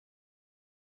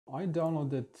I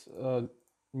downloaded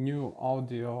new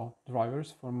audio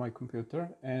drivers for my computer,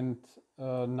 and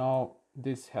now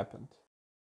this happened.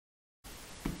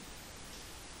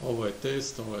 Ovo je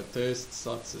test,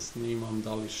 sad se snimam,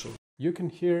 da li šo... You can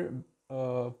hear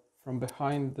from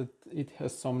behind that it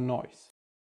has some noise.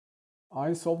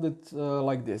 I solved it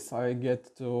like this. I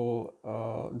get to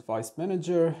Device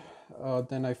Manager,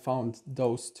 then I found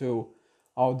those two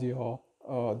audio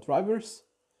drivers.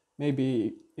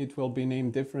 Maybe it will be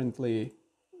named differently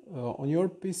on your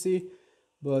PC,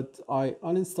 but I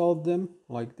uninstalled them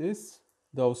like this,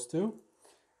 those two,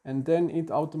 and then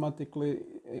it automatically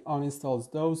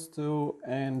uninstalls those two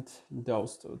and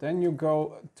those two. Then you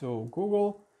go to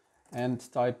Google and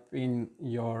type in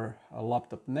your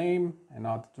laptop name and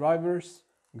add drivers.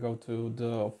 Go to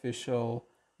the official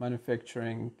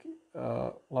manufacturing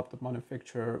laptop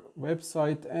manufacturer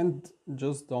website and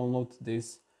just download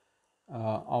these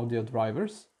audio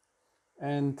drivers,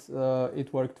 and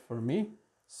it worked for me,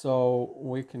 so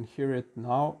we can hear it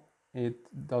now. It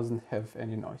doesn't have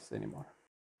any noise anymore.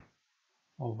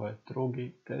 Ovo je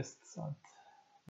drugi test sad.